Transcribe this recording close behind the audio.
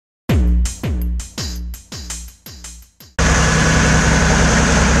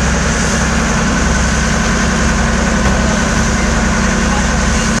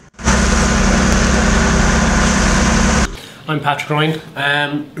I'm Patrick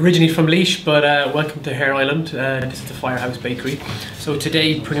Ryan, originally from Laois, but welcome to Hare Island. This is the Firehouse bakery. So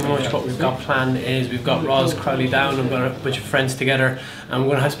today pretty much what we've got planned is we've got Roz Crowley down, and we've got a bunch of friends together, and we're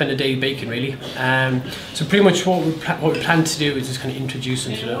going to have to spend a day baking really. So pretty much what we plan to do is just kind of introduce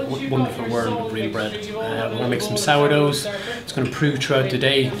them to the wonderful world of real bread. We're going to make some sourdoughs. It's going to prove throughout the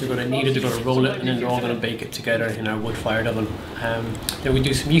day. They're going to knead it, they're going to roll it, and then they're all going to bake it together in our wood-fired oven. Then we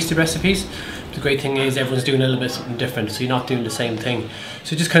do some yeasted recipes. The great thing is everyone's doing a little bit something different, so you're not doing the same thing.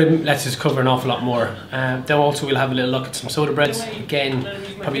 So it just kind of lets us cover an awful lot more. Then also we'll have a little look at some soda breads. Again,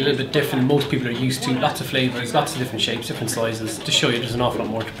 probably a little bit different than most people are used to. Lots of flavours, lots of different shapes, different sizes, to show you there's an awful lot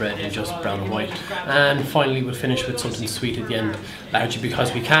more to bread than just brown and white. And finally we'll finish with something sweet at the end, largely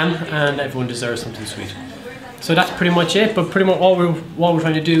because we can, and everyone deserves something sweet. So that's pretty much it, but pretty much all we're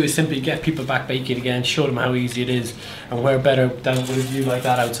trying to do is simply get people back baking again, show them how easy it is, and where better than with a view like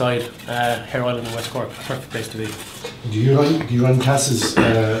that outside Hare Island in West Cork. Perfect place to be. Do you run classes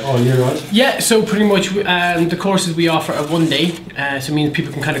all year round? Yeah, so pretty much the courses we offer are one day, so it means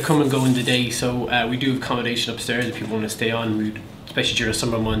people can kind of come and go in the day. So we do have accommodation upstairs if people want to stay on. Especially during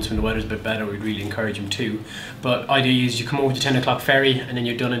summer months when the weather's a bit better, we'd really encourage them to. But idea is you come over to 10 o'clock ferry and then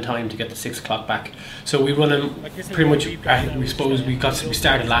you're done in time to get the 6 o'clock back. So we run them pretty much, we suppose we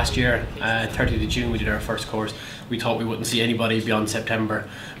started last year, 30th of June we did our first course. We thought we wouldn't see anybody beyond September,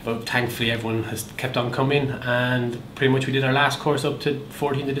 but thankfully everyone has kept on coming, and pretty much we did our last course up to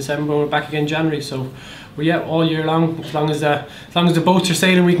 14th of December, and we're back again in January. So we're all year long. As long as the boats are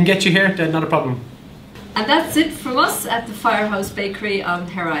sailing, we can get you here, then not a problem. And that's it from us at the Firehouse Bakery on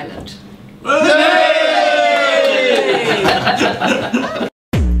Hare Island.